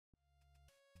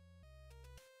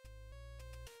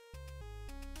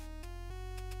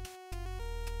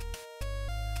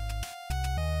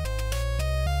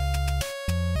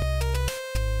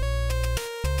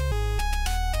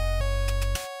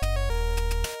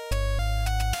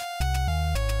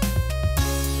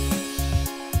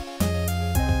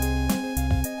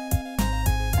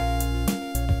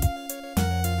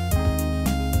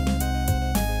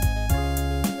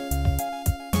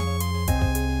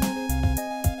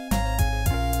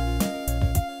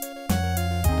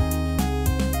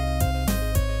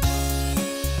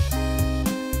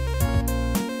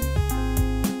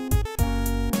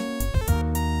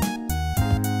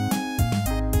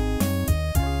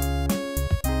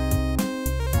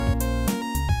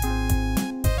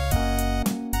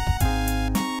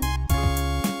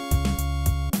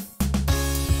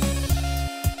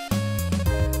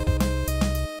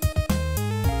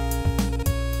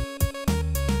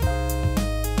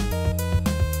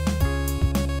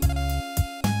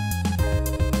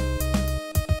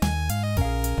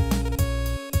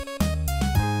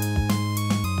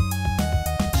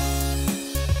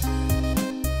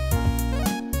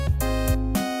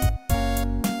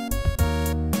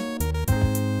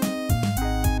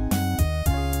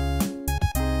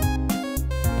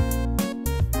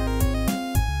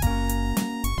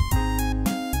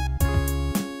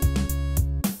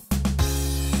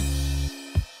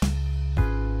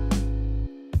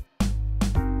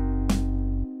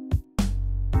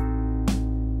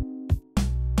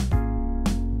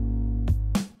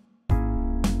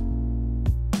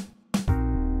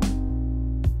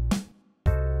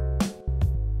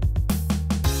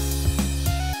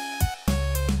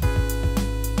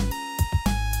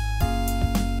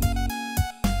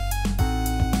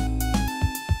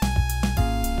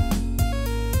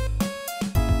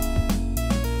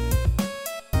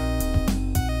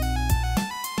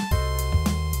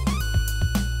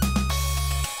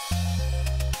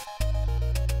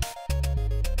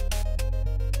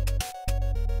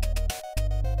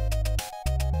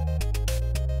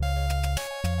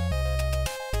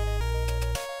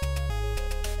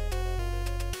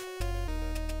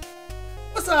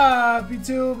What's up,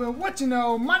 YouTube, and what you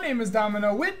know? My name is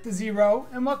Domin0 with the Zero,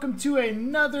 and welcome to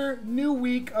another new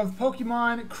week of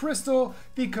Pokemon Crystal,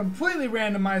 the completely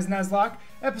randomized Nuzlocke,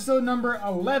 episode number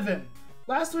 11.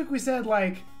 Last week we said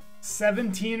like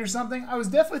 17 or something. I was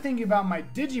definitely thinking about my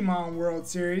Digimon World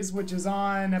Series, which is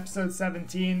on episode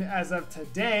 17 as of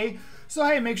today. So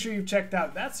hey, make sure you've checked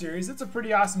out that series. It's a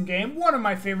pretty awesome game, one of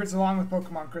my favorites along with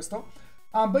Pokemon Crystal.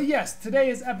 But yes, today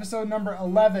is episode number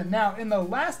 11. Now, in the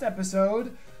last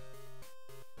episode,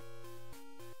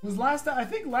 last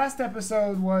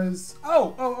episode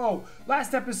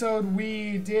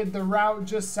we did the route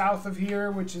just south of here,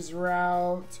 which is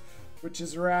route.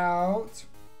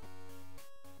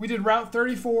 We did Route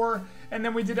 34, and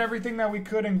then we did everything that we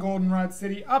could in Goldenrod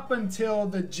City up until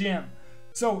the gym.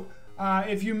 So,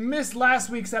 if you missed last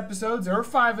week's episodes, there are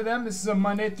 5 of them. This is a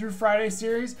Monday through Friday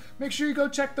series. Make sure you go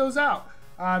check those out.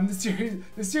 The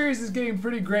series is getting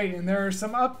pretty great, and there are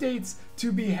some updates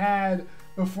to be had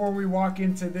before we walk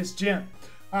into this gym.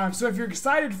 So if you're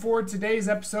excited for today's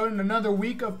episode and another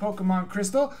week of Pokemon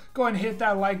Crystal, go ahead and hit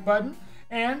that like button,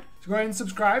 and go ahead and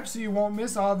subscribe so you won't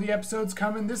miss all the episodes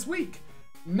coming this week.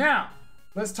 Now,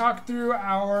 let's talk through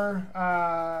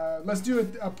our, let's do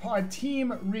a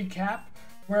team recap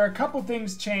where a couple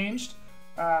things changed,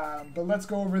 but let's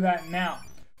go over that now.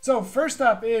 So first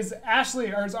up is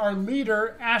Ashley, or is our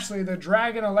leader, Ashley, the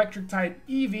Dragon Electric type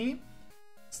Eevee.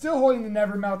 Still holding the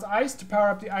Never Melt Ice to power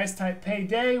up the Ice type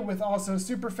Payday with also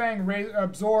Super Fang,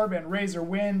 Absorb, and Razor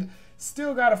Wind.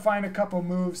 Still got to find a couple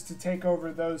moves to take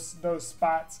over those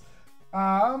spots.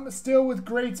 Still with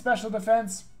great special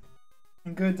defense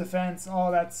and good defense,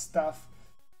 all that stuff.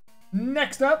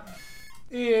 Next up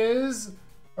is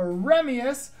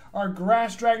Remius, our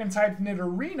Grass Dragon type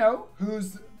Nidorino,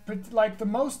 who's like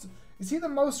is he the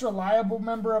most reliable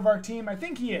member of our team? I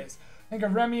think he is. I think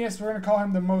of Remius, we're going to call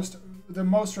him the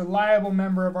most reliable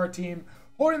member of our team.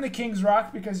 Holding the King's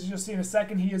Rock, because as you'll see in a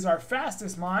second, he is our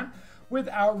fastest Mon, with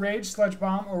Outrage, Sludge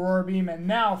Bomb, Aurora Beam, and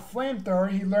now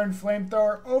Flamethrower. He learned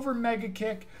Flamethrower over Mega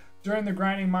Kick during the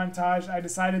grinding montage. I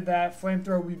decided that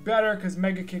Flamethrower would be better because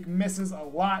Mega Kick misses a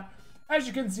lot. As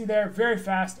you can see there, very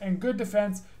fast and good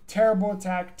defense, terrible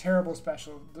attack, terrible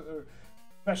special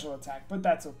attack, but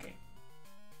that's okay.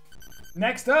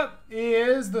 Next up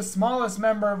is the smallest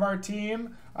member of our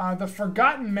team, the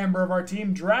forgotten member of our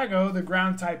team, Drago, the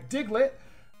ground type Diglett,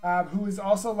 who is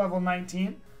also level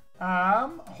 19,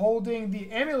 holding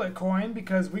the Amulet Coin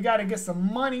because we got to get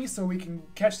some money so we can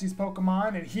catch these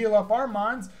Pokemon and heal up our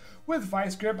Mons with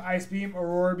Vice Grip, Ice Beam,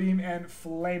 Aurora Beam, and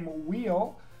Flame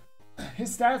Wheel.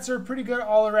 His stats are pretty good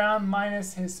all around,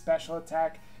 minus his special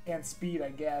attack and speed, I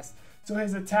guess. So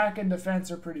his attack and defense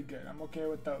are pretty good. I'm okay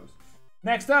with those.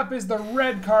 Next up is the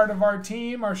red card of our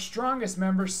team, our strongest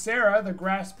member, Sarah, the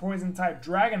Grass Poison type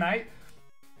Dragonite.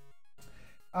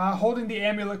 Holding the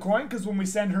Amulet Coin, because when we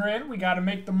send her in, we got to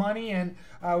make the money, and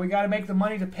we got to make the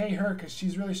money to pay her because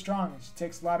she's really strong and she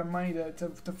takes a lot of money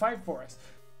to fight for us.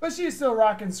 But she's still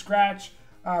rocking Scratch,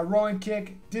 Rolling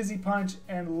Kick, Dizzy Punch,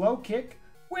 and Low Kick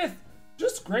with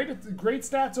just great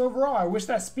stats overall. I wish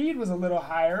that speed was a little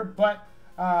higher, but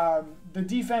the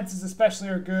defenses especially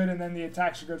are good, and then the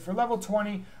attacks are good. For level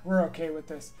 20, we're okay with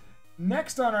this.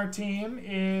 Next on our team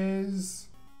is...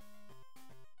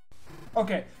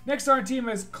 Okay, next on our team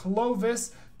is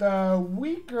Clovis, the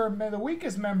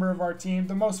weakest member of our team,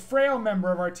 the most frail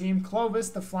member of our team, Clovis,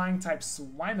 the flying type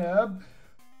Swinub,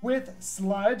 with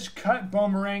Sludge, Cut,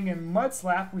 Boomerang, and Mud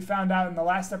Slap. We found out in the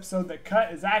last episode that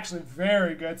Cut is actually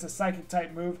very good. It's a psychic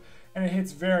type move, and it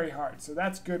hits very hard, so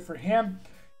that's good for him.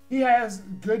 He has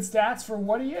good stats for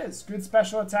what he is. Good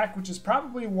special attack, which is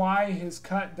probably why his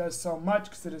Cut does so much,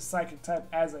 because it is psychic type,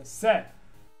 as I said.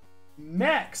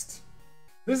 Next,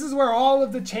 this is where all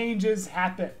of the changes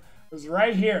happen. It was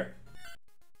right here.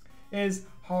 Is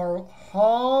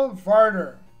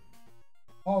Halvarder.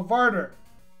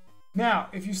 Now,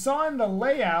 if you saw in the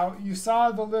layout, you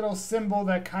saw the little symbol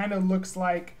that kind of looks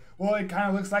like, well, it kind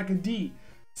of looks like a D.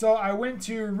 So I went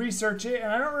to research it,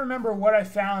 and I don't remember what I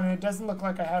found, and it doesn't look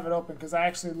like I have it open because I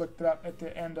actually looked it up at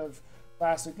the end of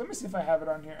last week. Let me see if I have it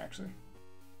on here, actually.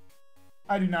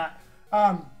 I do not.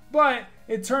 But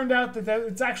it turned out that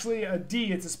it's actually a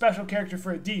D. It's a special character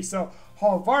for a D. So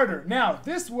Halvarder. Now,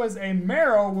 this was a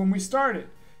Marrow when we started.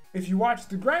 If you watch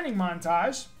the grinding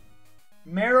montage,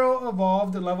 Marrow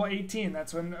evolved at level 18.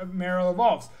 That's when Marrow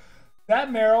evolves. That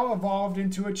Marrow evolved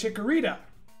into a Chikorita,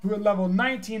 who at level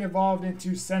 19 evolved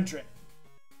into Sentret.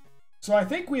 So I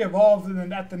think we evolved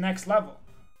at the next level.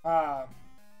 But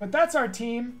that's our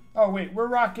team. Oh wait, we're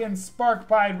rocking Spark,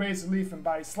 Bide, Razor Leaf, and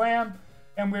Body Slam.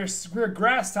 And we're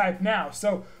grass type now.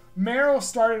 So Meryl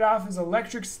started off as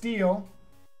Electric Steel,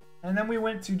 And then we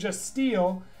went to just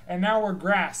steel, and now we're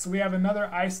grass. So we have another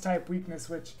ice type weakness,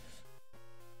 which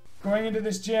going into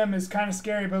this gym is kind of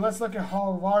scary. But let's look at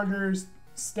Halvarder's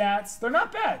stats. They're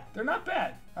not bad. They're not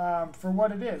bad for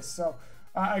what it is. So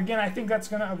again, I think that's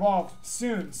going to evolve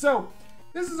soon. So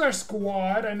this is our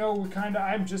squad. I know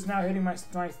I'm just now hitting my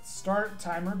start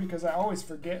timer because I always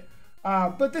forget.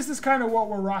 But this is kind of what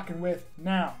we're rocking with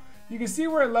now. You can see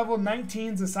we're at level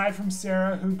 19s aside from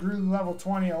Sarah, who grew to level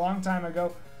 20 a long time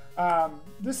ago.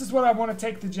 This is what I want to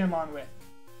take the gym on with.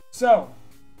 So,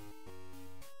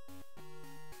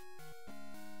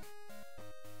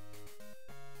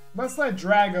 let's let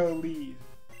Drago lead.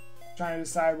 I'm trying to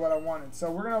decide what I wanted. So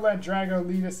we're going to let Drago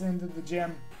lead us into the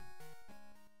gym.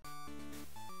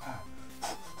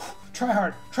 Try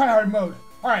hard mode.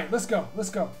 All right, let's go.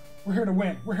 We're here to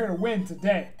win. We're here to win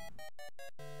today.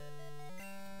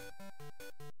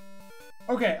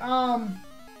 Okay,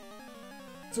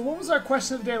 so what was our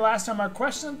question of the day last time? Our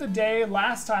question of the day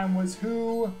last time was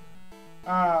who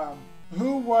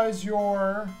was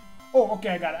your... Oh,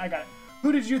 okay, I got it.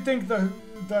 Who did you think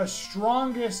the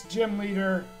strongest gym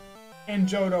leader in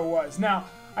Johto was? Now,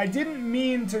 I didn't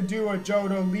mean to do a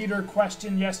Johto leader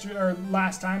question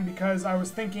last time because I was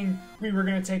thinking we were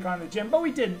going to take on the gym, but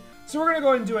we didn't. So we're going to go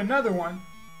ahead and do another one.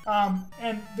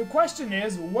 And the question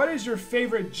is, what is your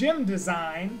favorite gym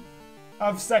design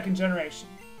of 2nd generation?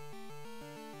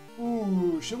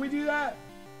 Ooh, should we do that?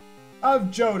 Of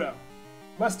Johto.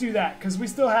 Let's do that, because we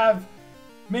still have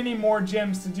many more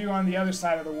gyms to do on the other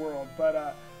side of the world.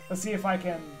 But let's see if I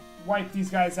can wipe these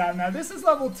guys out. Now, this is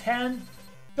level 10.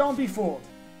 Don't be fooled.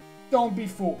 Don't be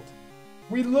fooled.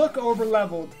 We look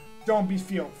over-leveled. Don't be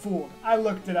fooled. I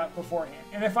looked it up beforehand.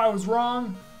 And if I was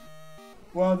wrong,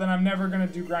 well, then I'm never going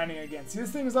to do grinding again. See,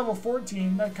 this thing is level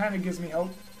 14. That kind of gives me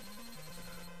hope.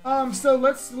 So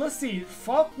let's see.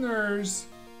 Faulkner's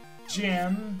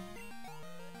gym.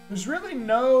 There's really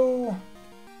no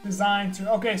design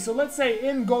to... Okay, so let's say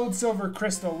in Gold, Silver,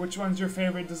 Crystal, which one's your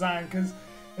favorite design? Because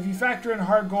if you factor in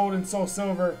Heart Gold and Soul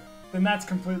Silver, then that's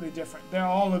completely different.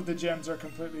 All of the gyms are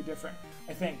completely different,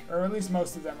 I think. Or at least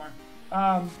most of them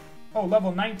are. Oh,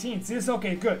 level 19. See this?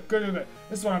 Okay, good.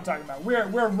 This is what I'm talking about.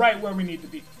 We're right where we need to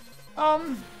be.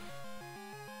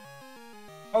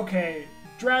 Okay,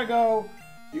 Drago,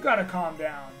 you gotta calm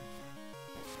down.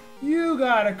 You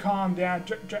gotta calm down.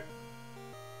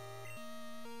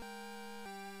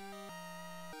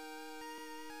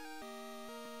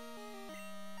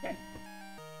 Okay.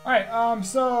 All right.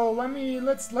 So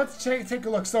let's take a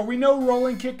look. So we know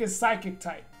Rolling Kick is Psychic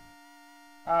type.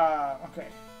 Okay.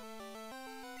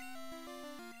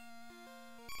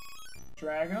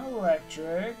 Dragon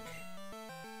Electric.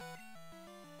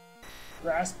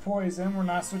 Grass Poison. We're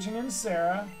not switching into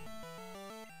Sarah.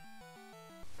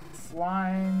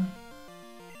 Flying.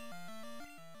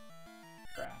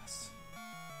 Grass.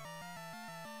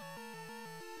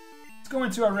 Let's go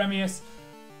into Arrhenius.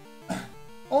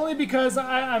 Only because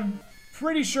I'm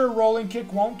pretty sure Rolling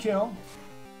Kick won't kill.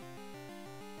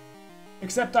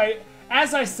 Except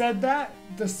as I said that,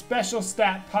 the special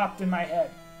stat popped in my head.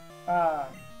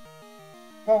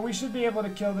 But we should be able to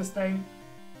kill this thing.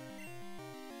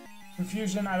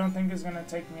 Confusion, I don't think is going to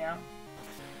take me out.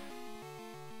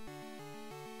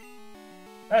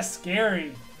 That's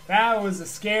scary. That was a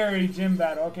scary gym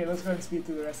battle. Okay, let's go ahead and speed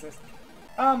through the rest of this.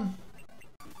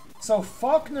 So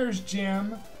Faulkner's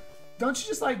gym, don't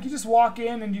you just walk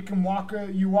in and you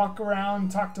walk around,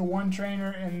 talk to one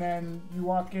trainer, and then you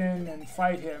walk in and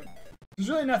fight him. There's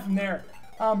really nothing there.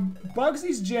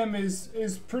 Bugsy's gym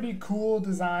is pretty cool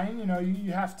design. You know,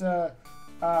 you have to.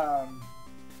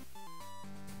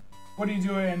 What do you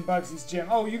do in Bugsy's gym?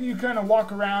 Oh, you kind of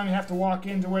walk around. You have to walk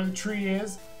into where the tree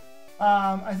is.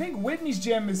 I think Whitney's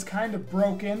gym is kind of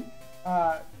broken.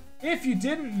 If you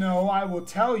didn't know, I will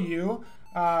tell you.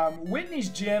 Whitney's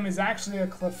gym is actually a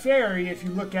Clefairy if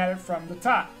you look at it from the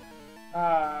top.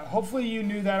 Hopefully you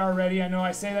knew that already. I know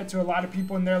I say that to a lot of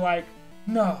people and they're like,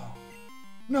 no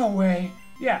way.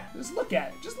 Yeah, just look at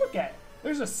it. Just look at it.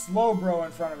 There's a Slowbro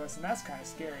in front of us and that's kind of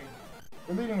scary.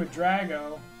 We're leading with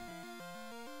Drago.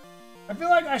 I feel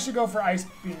like I should go for Ice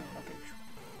Beam.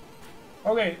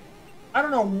 Okay. I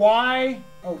don't know why.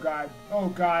 Oh god.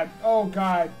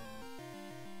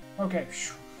 Okay.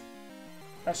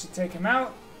 That should take him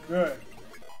out. Good.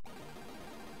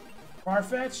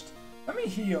 Farfetch'd. Let me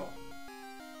heal.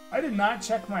 I did not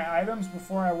check my items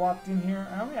before I walked in here.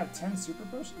 I only have 10 super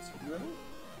potions. Really?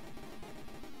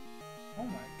 Oh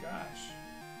my gosh.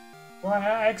 Well,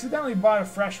 I accidentally bought a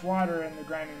fresh water in the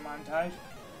grinding montage.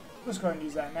 Let's go ahead and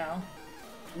use that now.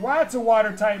 What's a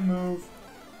water type move?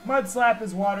 Mud Slap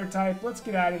is water type. Let's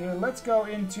get out of here. Let's go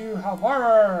into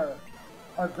Halvarer.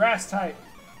 Our grass type.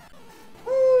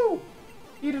 Woo!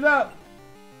 Eat it up.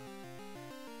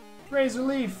 Razor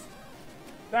Leaf.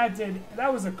 That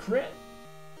was a crit.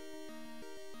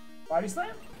 Body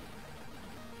slam?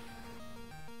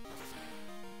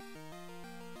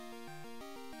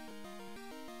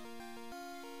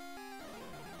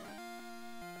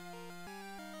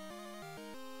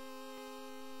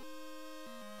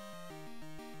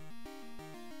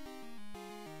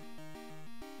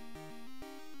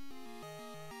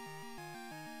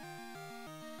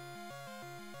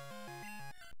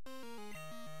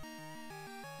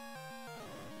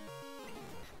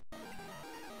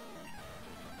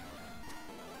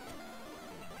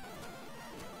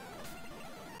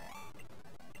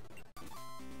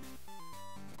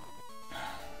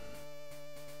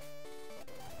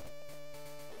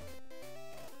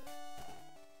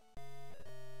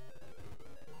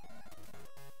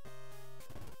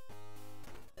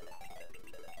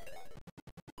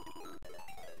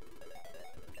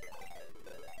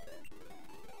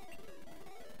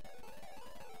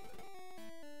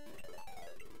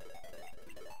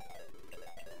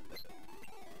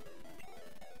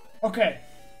 Okay,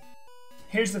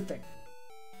 here's the thing.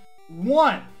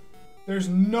 One, there's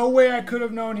no way I could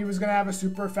have known he was going to have a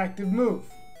super effective move.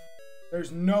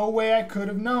 There's no way I could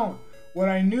have known. What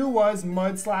I knew was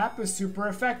Mud Slap is super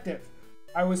effective.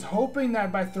 I was hoping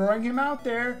that by throwing him out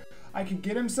there, I could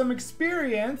get him some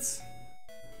experience,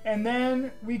 and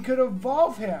then we could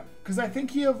evolve him. Because I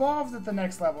think he evolved at the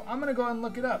next level. I'm going to go ahead and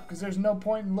look it up, because there's no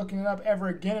point in looking it up ever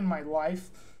again in my life.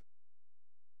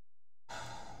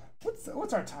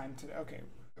 What's our time today? Okay,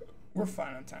 we're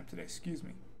fine on time today. Excuse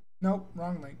me. Nope,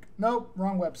 wrong link. Nope,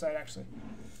 wrong website, actually.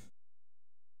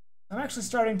 I'm actually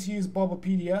starting to use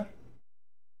Bulbapedia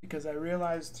because I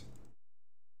realized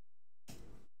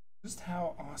just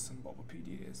how awesome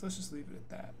Bulbapedia is. Let's just leave it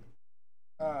at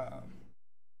that.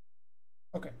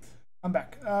 Okay, I'm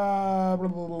back.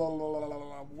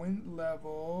 Wind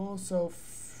level, so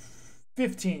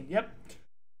 15, yep.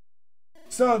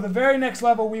 So the very next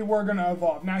level we were going to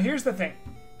evolve. Now here's the thing.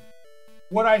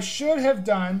 What I should have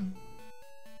done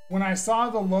when I saw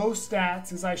the low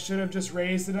stats is I should have just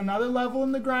raised it another level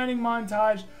in the grinding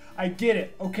montage. I get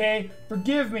it, okay?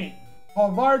 Forgive me.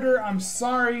 Halvarder, I'm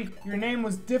sorry. Your name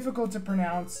was difficult to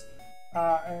pronounce.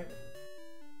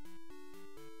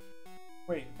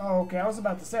 Wait, oh, okay. I was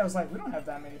about to say, I was like, we don't have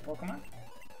that many Pokemon.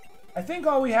 I think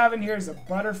all we have in here is a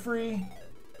Butterfree.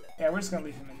 Yeah, we're just going to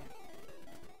leave him in there.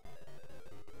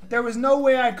 There was no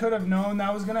way I could have known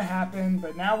that was going to happen,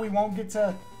 but now we won't get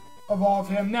to evolve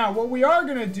him. Now, what we are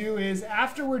going to do is,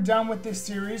 after we're done with this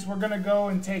series, we're going to go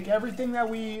and take everything that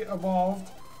we evolved,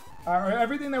 or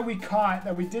everything that we caught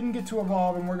that we didn't get to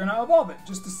evolve, and we're going to evolve it,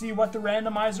 just to see what the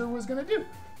randomizer was going to do.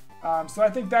 So I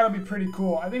think that'll be pretty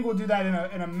cool. I think we'll do that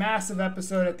in a massive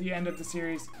episode at the end of the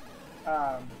series.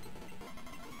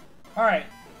 Alright,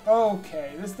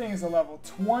 okay, this thing is a level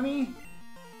 20.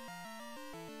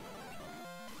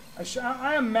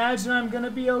 I imagine I'm going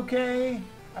to be okay.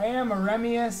 I am a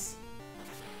Remius.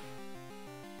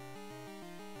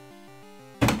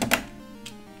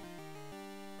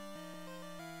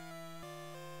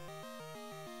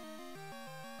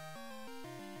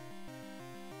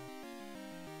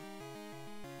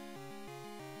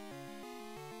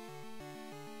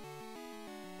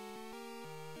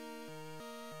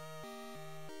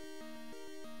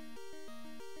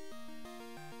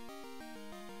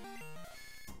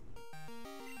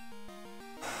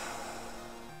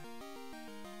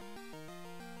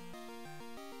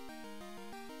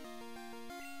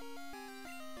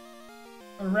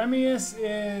 Remius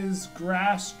is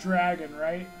Grass Dragon,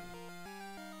 right?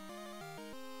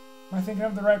 Am I thinking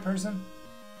of the right person?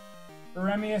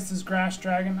 Remius is Grass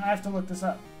Dragon. I have to look this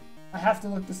up. I have to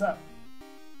look this up.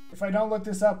 If I don't look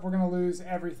this up, we're going to lose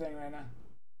everything right now.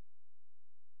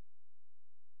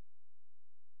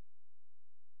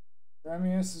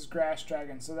 Remius is Grass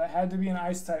Dragon, so that had to be an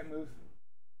Ice-type move.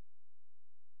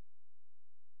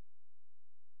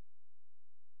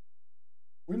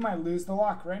 We might lose the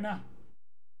lock right now.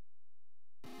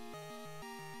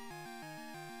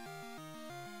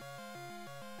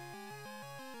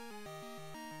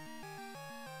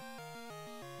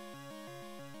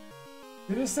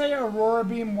 Did it say Aurora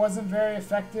Beam wasn't very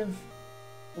effective?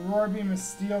 Aurora Beam is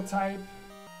Steel type.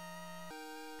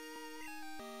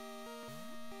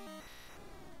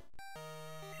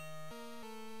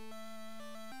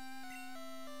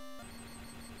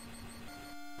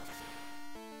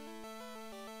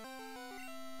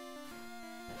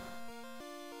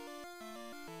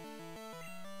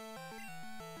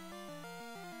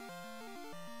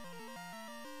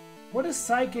 What is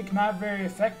Psychic not very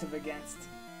effective against?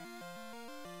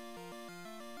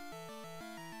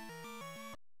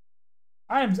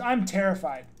 I'm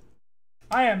terrified.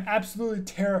 I am absolutely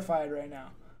terrified right now.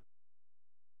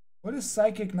 What is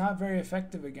Psychic not very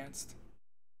effective against?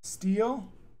 Steel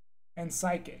and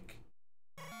Psychic.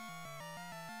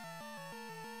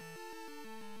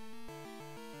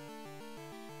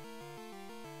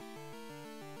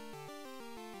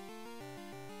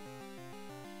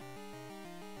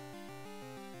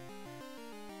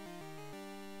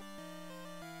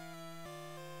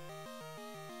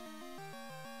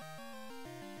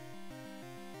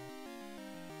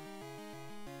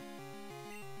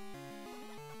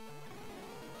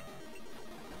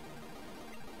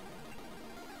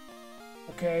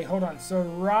 Okay, hold on. So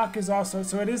rock is also,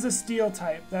 so it is a steel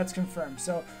type. That's confirmed.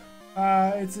 So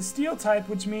it's a steel type,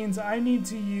 which means I need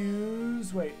to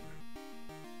use, wait.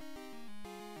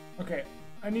 Okay,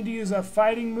 I need to use a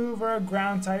fighting move or a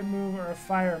ground type move or a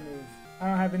fire move. I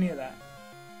don't have any of that.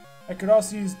 I could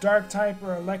also use dark type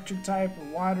or electric type or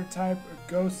water type or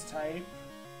ghost type.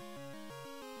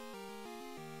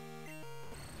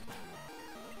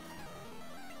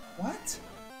 What?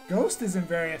 Ghost isn't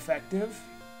very effective.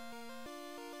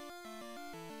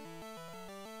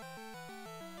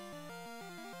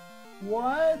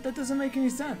 What? That doesn't make any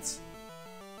sense.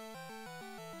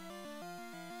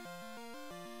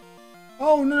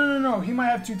 Oh, no. He might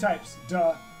have two types.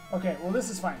 Duh. Okay, well, this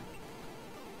is fine.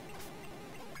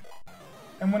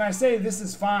 And when I say this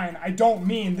is fine, I don't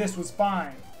mean this was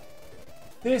fine.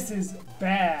 This is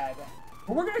bad.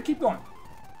 But we're going to keep going.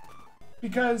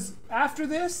 Because after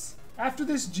this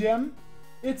gym,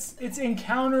 it's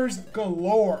encounters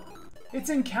galore.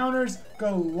 It's encounters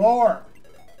galore.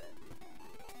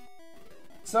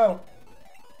 So,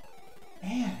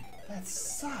 man, that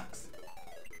sucks.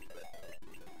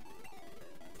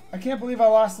 I can't believe I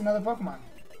lost another Pokemon.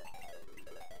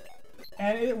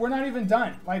 And we're not even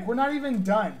done. Like, we're not even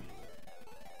done.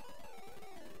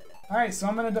 Alright, so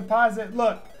I'm going to deposit.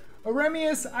 Look,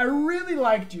 Aremius, I really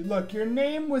liked you. Look, your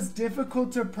name was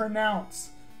difficult to pronounce.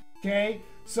 Okay?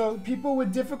 So people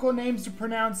with difficult names to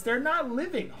pronounce, they're not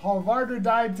living. Halvarder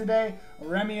died today.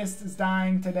 Aremius is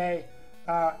dying today.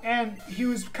 And he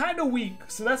was kind of weak,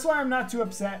 so that's why I'm not too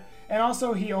upset. And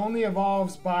also, he only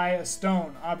evolves by a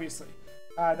stone, obviously.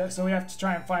 So we have to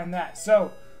try and find that.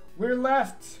 So, we're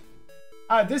left...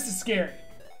 this is scary.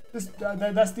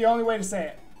 That's the only way to say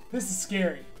it. This is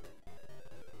scary.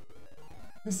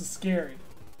 This is scary.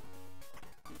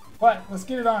 But, let's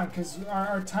get it on, because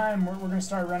our time, we're going to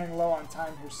start running low on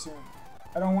time here soon.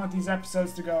 I don't want these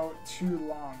episodes to go too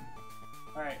long.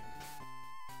 Alright.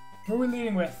 Who are we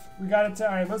leading with? We got it.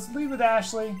 Alright, let's lead with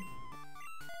Ashley.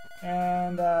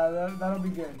 And that'll be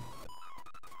good.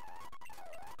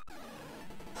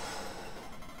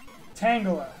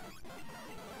 Tangela.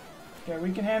 Okay,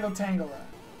 we can handle Tangela.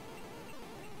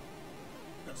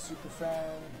 Got Super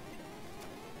Fan.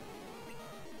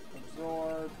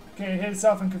 Absorb. Okay, it hit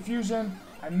itself in confusion.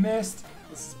 I missed.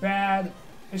 This is bad.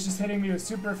 It's just hitting me with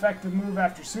super effective move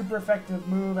after super effective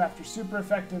move after super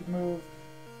effective move.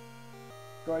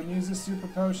 Go ahead and use this super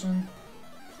potion.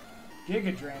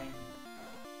 Giga Drain.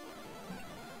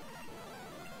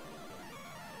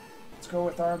 Let's go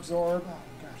with our Absorb. Oh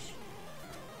my gosh.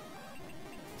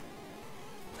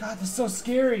 God, this is so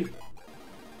scary.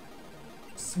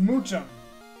 Smooch him.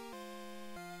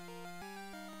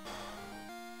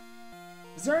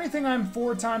 Is there anything I'm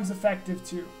 4 times effective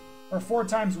to? Or 4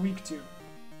 times weak to?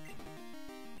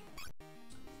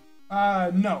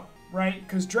 No. Right?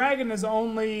 Because Dragon is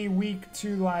only weak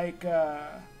to, like,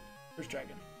 where's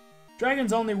Dragon?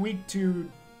 Dragon's only weak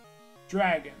to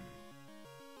Dragon.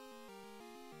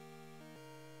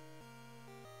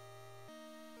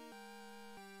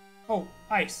 Oh,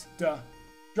 Ice. Duh.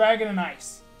 Dragon and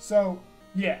Ice. So,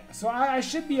 yeah. So I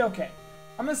should be okay.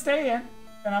 I'm going to stay in,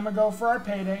 and I'm going to go for our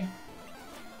payday.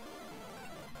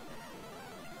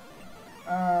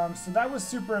 So that was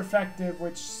super effective,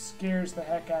 which scares the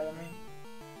heck out of me.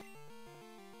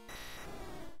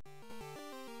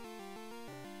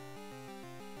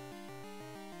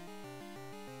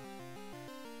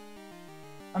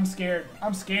 I'm scared.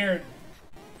 I'm scared.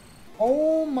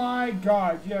 Oh my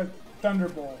god, you have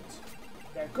Thunderbolt.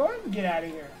 Yeah, go ahead and get out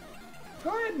of here.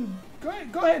 Go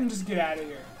ahead and just get out of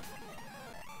here.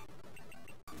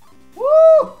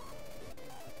 Woo!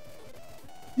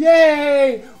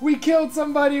 Yay! We killed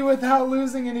somebody without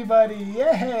losing anybody.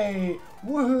 Yay!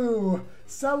 Woohoo!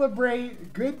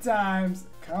 Celebrate. Good times.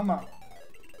 Come on.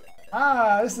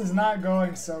 This is not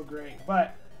going so great.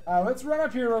 But let's run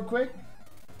up here real quick.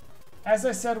 As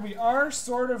I said, we are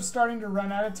sort of starting to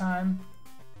run out of time.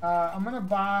 I'm gonna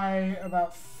buy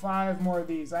about 5 more of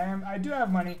these. I do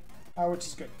have money, which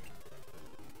is good.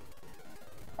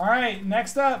 All right,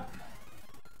 next up,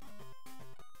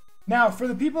 Now, for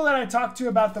the people that I talked to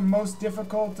about the most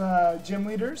difficult gym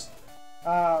leaders,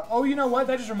 oh, you know what?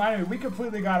 That just reminded me. We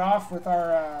completely got off with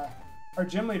our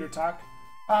gym leader talk.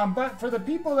 But for the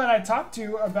people that I talked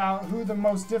to about who the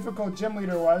most difficult gym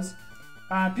leader was,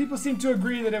 people seem to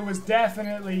agree that it was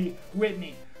definitely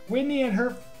Whitney. Whitney and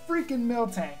her freaking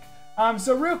Miltank.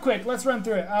 So real quick, let's run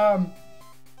through it.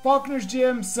 Faulkner's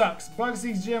gym sucks.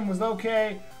 Bugsy's gym was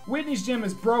okay. Whitney's gym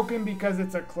is broken because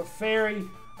it's a Clefairy.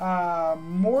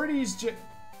 Morty's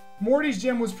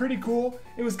gym was pretty cool.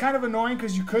 It was kind of annoying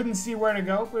because you couldn't see where to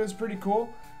go, but it was pretty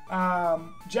cool.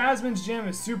 Jasmine's gym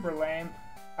is super lame.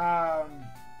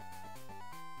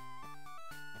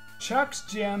 Chuck's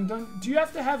gym, do you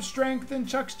have to have strength in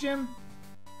Chuck's gym?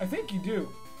 I think you do.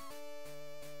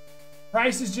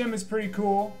 Price's gym is pretty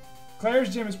cool.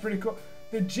 Claire's gym is pretty cool.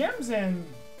 The gyms in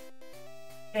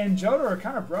Johto are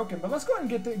kind of broken, but let's go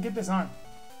ahead and get this on.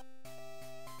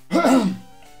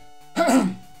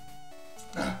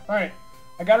 Alright,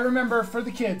 I gotta remember for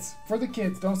the kids,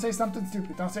 don't say something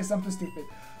stupid,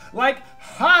 Like,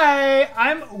 hi,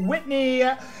 I'm Whitney.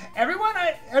 Everyone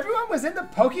was into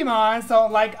Pokemon, so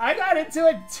like I got into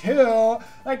it too.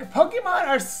 Like Pokemon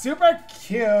are super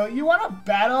cute. You wanna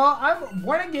battle? I'm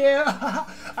warning you.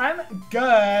 I'm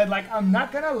good. Like I'm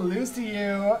not gonna lose to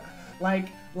you. Like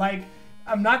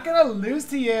I'm not gonna lose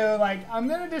to you. Like I'm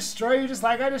gonna destroy you just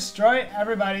like I destroy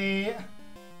everybody.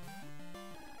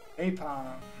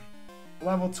 Apom.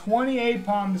 Level 20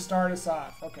 Apom to start us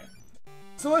off. Okay.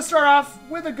 So let's start off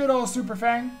with a good old Super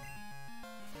Fang.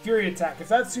 Fury Attack. If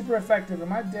that's super effective,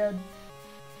 am I dead?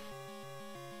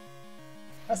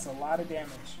 That's a lot of damage.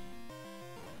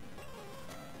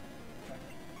 Okay.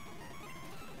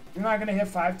 You're not going to hit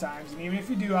 5 times, and even if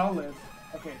you do, I'll live.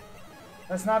 Okay.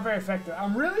 That's not very effective.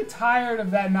 I'm really tired of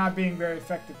that not being very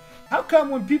effective. How come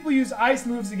when people use ice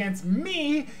moves against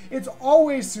me, it's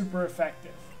always super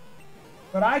effective?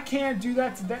 But I can't do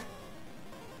that today.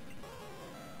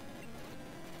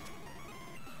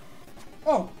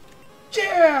 Oh,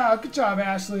 yeah! Good job,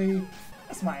 Ashley.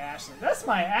 That's my Ashley. That's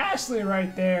my Ashley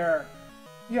right there.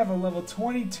 You have a level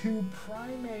 22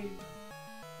 Primate.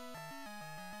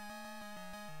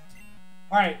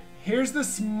 Alright, here's the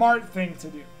smart thing to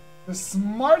do. The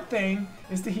smart thing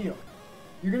is to heal.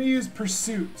 You're going to use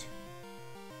Pursuit.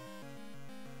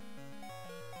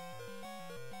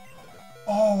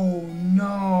 Oh,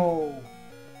 no.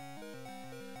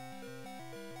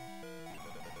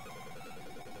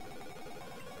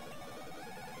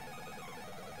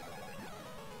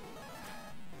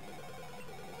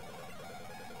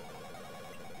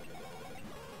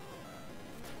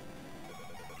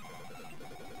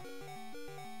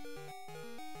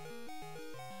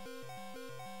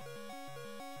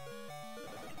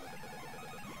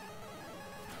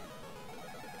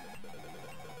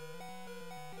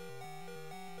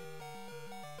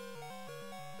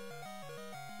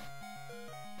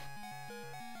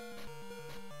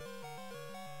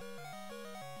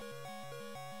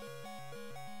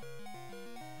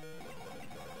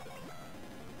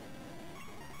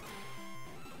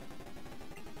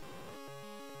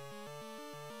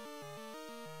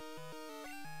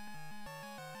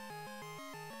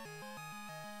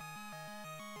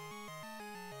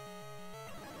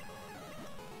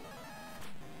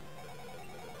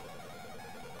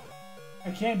 I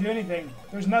can't do anything.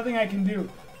 There's nothing I can do.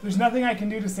 There's nothing I can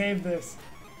do to save this.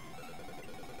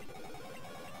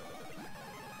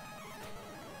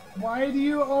 Why do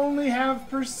you only have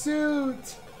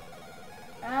Pursuit?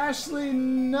 Ashley,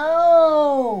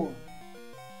 no!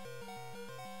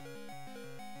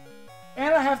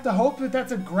 And I have to hope that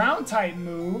that's a ground type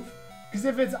move, because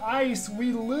if it's ice,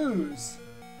 we lose.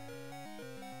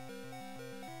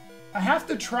 I have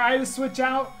to try to switch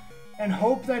out and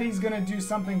hope that he's gonna do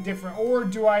something different, or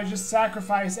do I just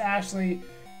sacrifice Ashley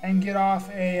and get off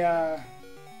a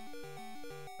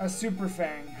Super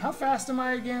Fang? How fast am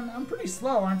I again? I'm pretty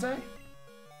slow, aren't I?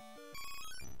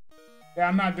 Yeah,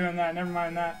 I'm not doing that. Never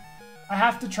mind that. I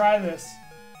have to try this.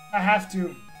 I have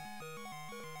to.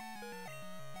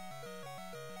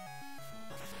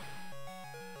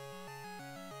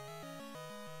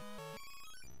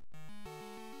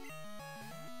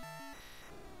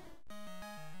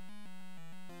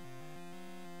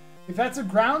 If that's a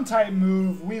ground type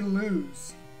move, we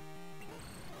lose.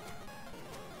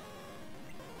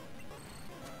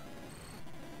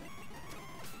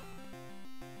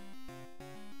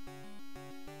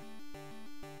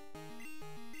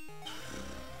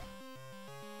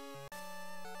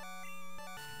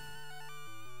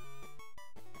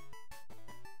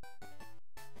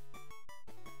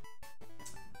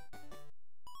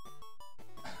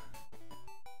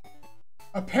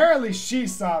 Apparently she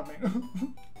saw me.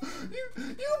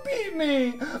 You beat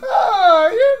me. Oh,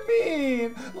 you're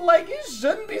mean. Like, you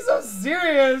shouldn't be so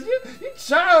serious. You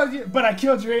child. But I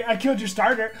killed your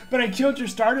starter. But I killed your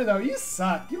starter though. You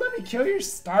suck. You let me kill your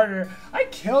starter. I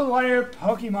killed one of your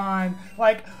Pokemon.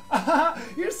 Like,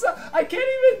 you're so. I can't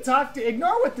even talk to.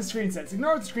 Ignore what the screen says.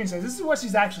 Ignore what the screen says. This is what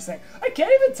she's actually saying. I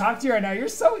can't even talk to you right now. You're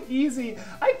so easy.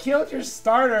 I killed your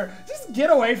starter. Just get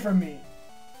away from me.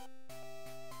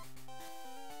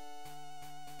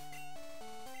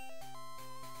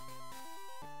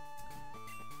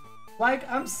 Like,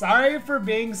 I'm sorry for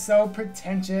being so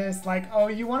pretentious. Like, oh,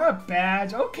 you want a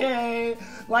badge? Okay.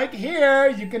 Like, here,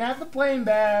 you can have the plain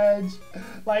badge.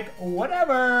 Like,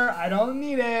 whatever. I don't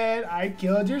need it. I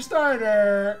killed your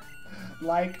starter.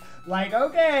 Like,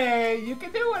 okay, you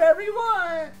can do whatever you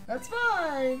want. That's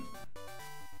fine.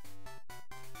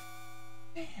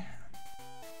 Man.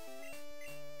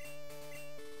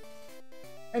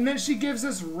 And then she gives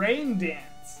us Rain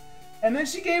Dance. And then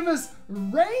she gave us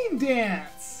Rain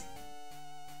Dance.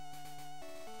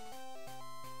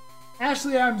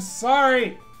 Ashley, I'm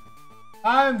sorry.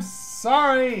 I'm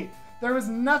sorry. There was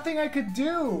nothing I could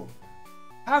do.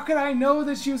 How could I know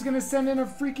that she was going to send in a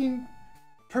freaking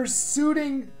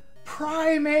pursuing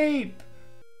Primeape?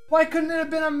 Why couldn't it have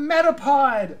been a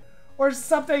Metapod? Or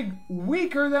something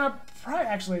weaker than a Primeape?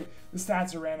 Actually, the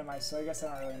stats are randomized, so I guess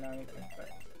I don't really know anything. But...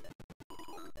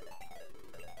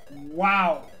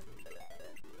 Wow.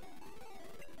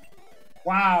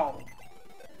 Wow.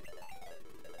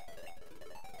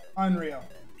 Unreal.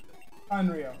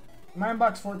 Unreal. Am I in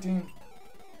box 14?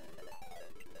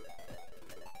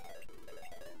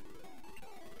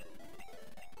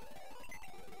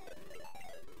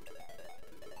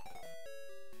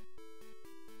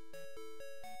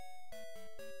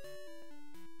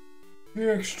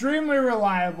 You're extremely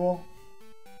reliable.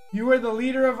 You were the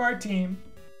leader of our team.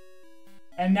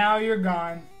 And now you're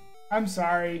gone. I'm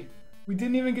sorry. We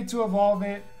didn't even get to evolve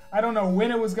it. I don't know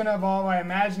when it was going to evolve. I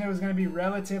imagine it was going to be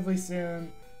relatively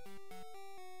soon.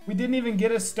 We didn't even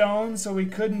get a stone, so we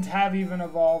couldn't have even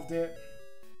evolved it.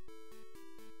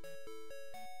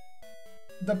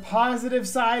 The positive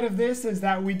side of this is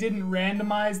that we didn't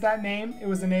randomize that name. It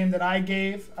was a name that I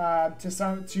gave to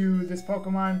this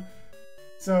Pokemon.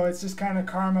 So it's just kind of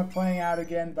karma playing out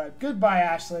again. But goodbye,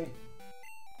 Ashley.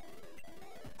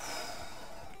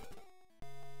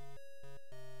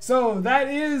 So that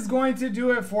is going to do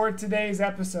it for today's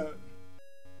episode.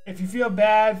 If you feel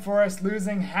bad for us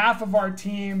losing half of our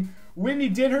team, Whitney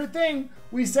did her thing.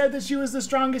 We said that she was the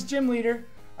strongest gym leader,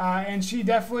 and she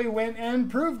definitely went and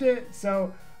proved it.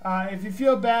 So if you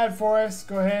feel bad for us,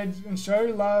 go ahead and show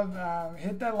your love.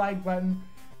 Hit that like button.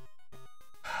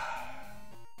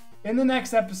 In the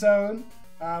next episode,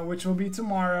 which will be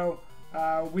tomorrow,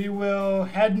 we will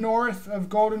head north of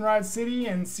Goldenrod City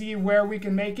and see where we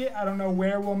can make it. I don't know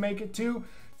where we'll make it to.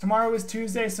 Tomorrow is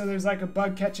Tuesday, so there's like a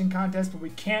bug catching contest, but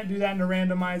we can't do that in a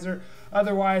randomizer.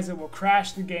 Otherwise, it will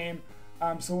crash the game.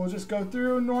 So we'll just go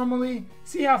through normally,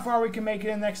 see how far we can make it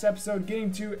in the next episode,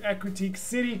 getting to Equitique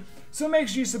City. So make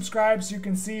sure you subscribe so you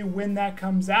can see when that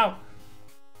comes out.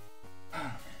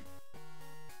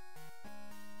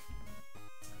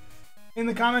 In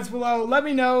the comments below, let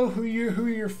me know who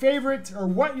your favorite or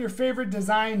what your favorite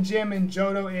design gym in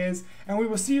Johto is, and we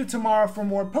will see you tomorrow for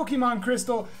more Pokemon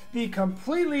Crystal, the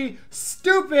completely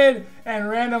stupid and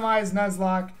randomized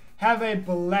Nuzlocke. Have a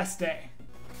blessed day.